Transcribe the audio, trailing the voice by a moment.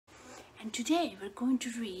And today we're going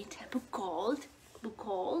to read a book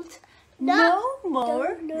called No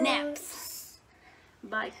More Naps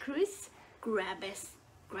by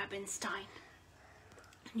Grabenstein,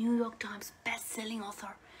 New York Times best-selling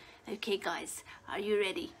author. Okay guys, are you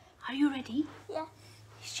ready? Are you ready? Yeah.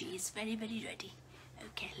 She is very, very ready.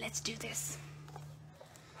 Okay, let's do this.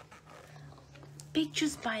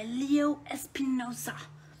 Pictures by Leo Espinosa.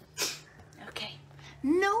 Okay.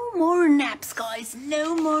 No more naps, guys.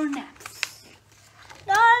 No more naps.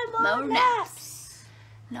 No more naps.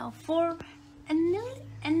 Now for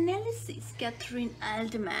Annalise Catherine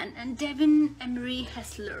Alderman and Devin Emery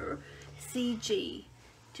Hessler, CG,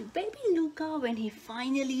 to baby Luca when he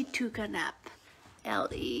finally took a nap.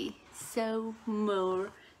 LE. So more.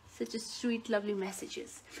 Such a sweet, lovely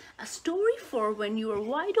messages. A story for when you are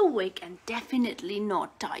wide awake and definitely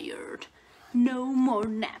not tired. No more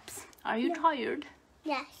naps. Are you tired?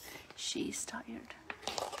 Yes. She's tired.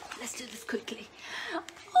 Let's do this quickly. Oh,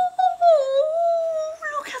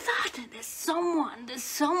 look at that. There's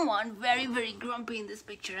someone very, very grumpy in this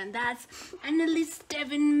picture, and that's Annalise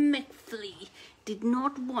Devin McFleece. Did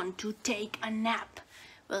not want to take a nap.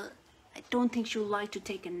 Well, I don't think she'll like to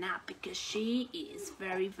take a nap because she is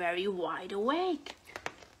very, very wide awake.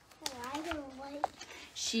 Wide awake.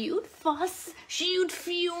 She would fuss, she would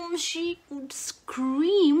fume, she would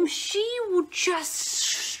scream, she would just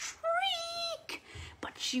shriek.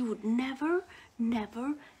 But she would never,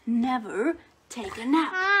 never, never take a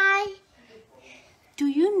nap. Hi. Do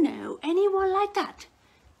you know anyone like that?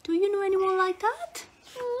 Do you know anyone like that?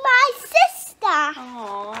 My sister.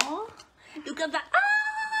 Aww. Look at that.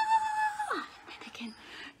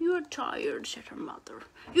 You're tired, said her mother.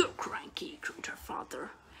 You're cranky, crooned her father.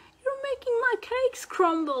 You're making my cakes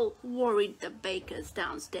crumble, worried the bakers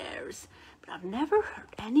downstairs. But I've never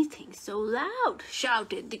heard anything so loud,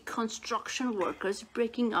 shouted the construction workers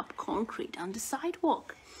breaking up concrete on the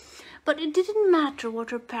sidewalk. But it didn't matter what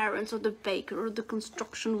her parents or the baker or the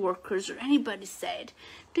construction workers or anybody said.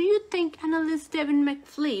 Do you think Annalise Devin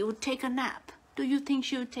McFleece would take a nap? Do you think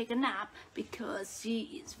she would take a nap? Because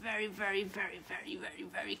she is very, very, very, very, very,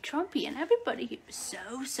 very grumpy, and everybody here is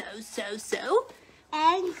so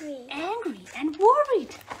Angry and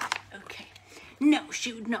worried. Okay, no,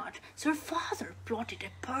 she would not. So her father plotted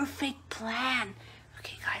a perfect plan.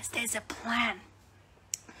 Okay, guys, there's a plan.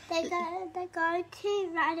 They're going to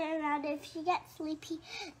run around. If she gets sleepy,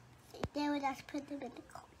 they would just put them in the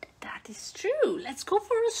cot. That is true. Let's go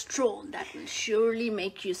for a stroll. That will surely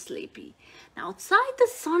make you sleepy. Now outside the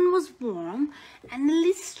sun was warm and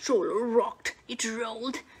Annalise's stroller rocked. It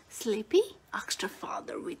rolled. Sleepy? Asked her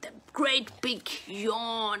father with a great big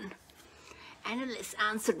yawn. Annalise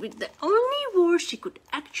answered with the only word she could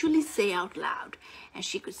actually say out loud. And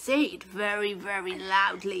she could say it very, very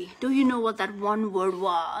loudly. Do you know what that one word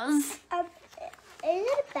was? Is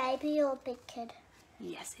it a baby or a big kid?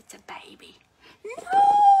 Yes, it's a baby.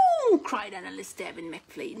 No! Cried Annalise Devin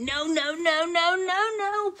McFleece. No.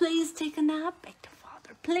 Please take a nap, begged her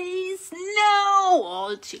father. Please, no!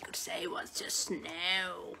 All she could say was just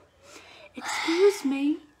no. Excuse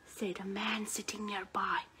me, said a man sitting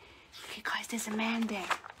nearby. Okay, guys, there's a man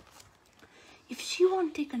there. If she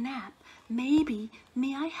won't take a nap, maybe,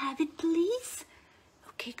 may I have it, please?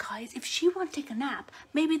 Okay, guys, if she won't take a nap,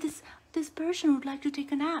 maybe this person would like to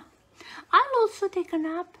take a nap. I'll also take a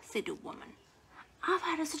nap, said the woman. I've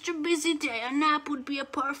had such a busy day. A nap would be a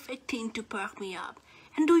perfect thing to perk me up.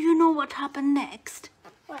 And do you know what happened next?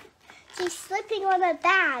 What? She's sleeping on a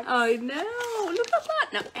bag. I know. Look at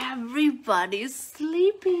that. Now everybody's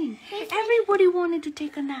sleeping. Everybody wanted to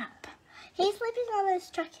take a nap. He's sleeping on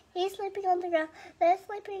his truck. He's sleeping on the ground. They're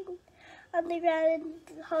sleeping on the ground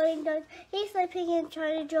and holding dogs. He's sleeping and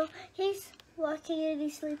trying to draw. He's walking and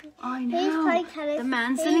he's sleeping. I know. He's playing tennis. The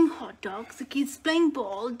man selling hot dogs, the kids playing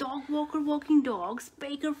ball, dog walker walking dogs,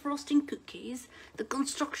 baker frosting cookies, the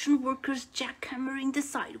construction workers jackhammering the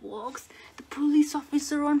sidewalks, the police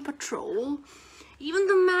officer on patrol, even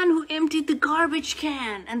the man who emptied the garbage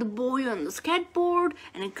can, and the boy on the skateboard,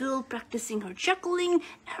 and a girl practicing her juggling.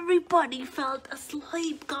 Everybody felt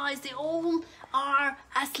asleep, guys. They all are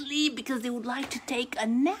asleep because they would like to take a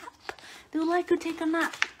nap. They would like to take a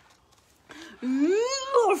nap.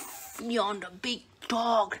 Yawned a big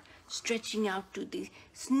dog, stretching out to the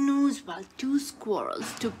snooze while two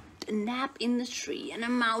squirrels took a nap in the tree and a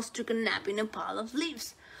mouse took a nap in a pile of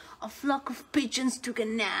leaves. A flock of pigeons took a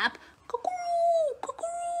nap,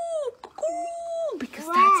 because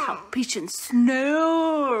that's how pigeons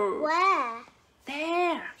snore. Where?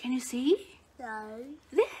 There, can you see? No.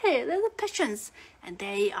 There, they're the pigeons, and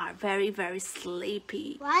they are very, very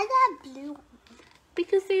sleepy. Why is that blue?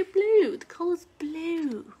 Because they're blue. The color's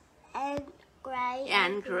blue. and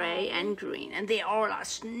grey and green, and they all are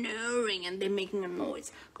snoring and they're making a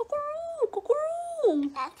noise. Cuckoo, cuckoo.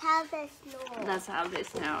 That's how they snore. That's how they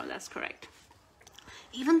snore. That's correct.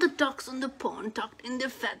 Even the ducks on the pond tucked in their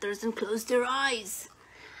feathers and closed their eyes.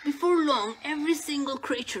 Before long, every single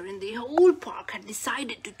creature in the whole park had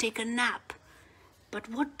decided to take a nap. But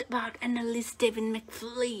what about Annalise Devin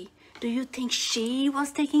McFleece? Do you think she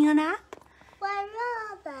was taking a nap? Where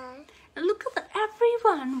are they? And look at that,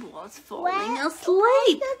 everyone was falling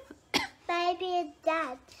asleep. Where's the baby and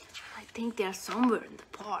dad? I think they're somewhere in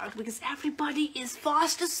the park because everybody is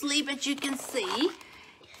fast asleep, as you can see.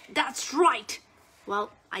 That's right.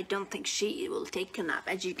 Well, I don't think she will take a nap,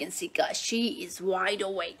 as you can see, guys. She is wide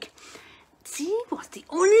awake. She was the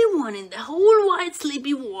only one in the whole wide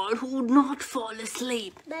sleepy world who would not fall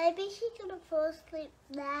asleep. Maybe she's gonna fall asleep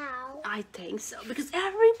now. I think so, because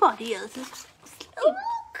everybody else is asleep. Look!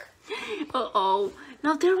 Uh-oh.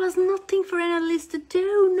 Now there was nothing for Annalise to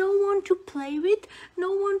do. No one to play with.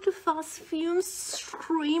 No one to fuss, fume,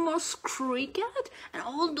 scream or skreak at. And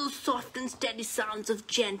all those soft and steady sounds of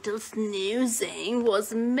gentle snoozing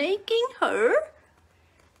was making her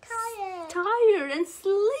tired and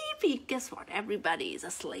sleepy. Guess what? Everybody is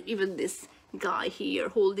asleep. Even this guy here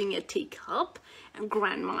holding a teacup, and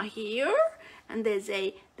grandma here, and there's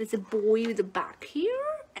a boy with a back here,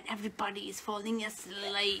 and everybody is falling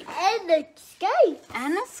asleep. And a skate.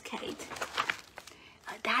 And a skate.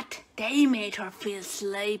 That they made her feel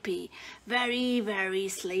sleepy. Very, very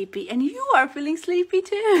sleepy. And you are feeling sleepy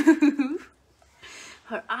too.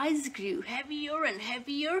 Her eyes grew heavier and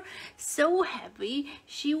heavier, so heavy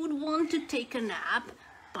she would want to take a nap,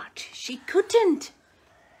 but she couldn't.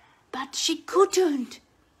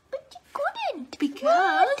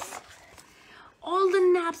 Because all the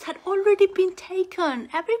naps had already been taken.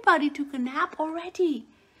 Everybody took a nap already.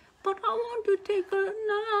 But I want to take a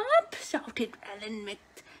nap, shouted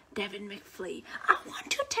Devin McFleece. I want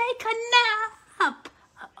to take a nap.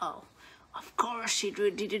 Uh-oh. Of course, she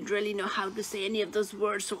didn't really know how to say any of those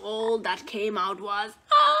words, so all that came out was,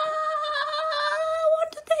 I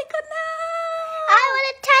want to take a nap. I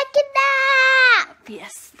want to take a nap.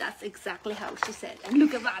 Yes, that's exactly how she said. And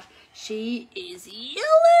look at that. She is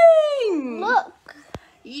yelling. Look.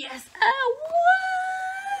 Yes,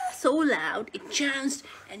 so loud it jounced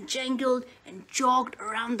and jangled and jogged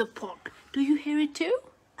around the park. Do you hear it too?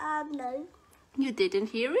 No. You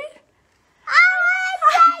didn't hear it? I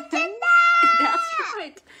want to take a nap. That's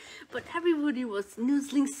right. But everybody was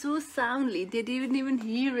snoozling so soundly they didn't even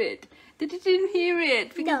hear it. They didn't hear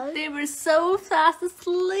it because they were so fast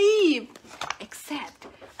asleep. Except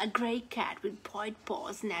a grey cat with white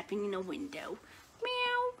paws napping in a window.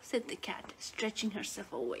 Meow, said the cat, stretching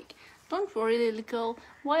herself awake. Don't worry, little girl.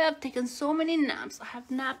 Why I've taken so many naps? I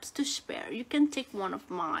have naps to spare. You can take one of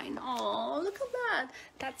mine. Oh, look at that.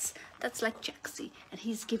 That's like Jaxie, and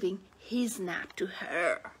he's giving his nap to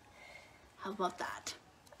her. How about that?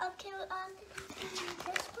 Okay,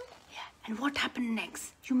 this one? Yeah, and what happened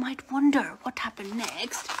next? You might wonder what happened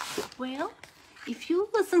next. Well, if you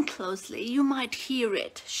listen closely, you might hear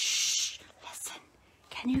it. Shh, listen.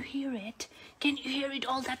 Can you hear it? Can you hear it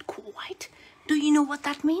all that quiet? Do you know what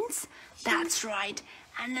that means? That's right.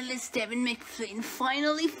 Annalise Devin McFleece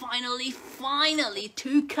finally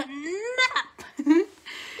took a nap. And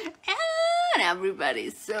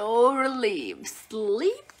everybody's so relieved.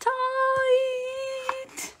 Sleep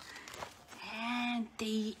tight. And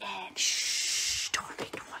the end. Shh.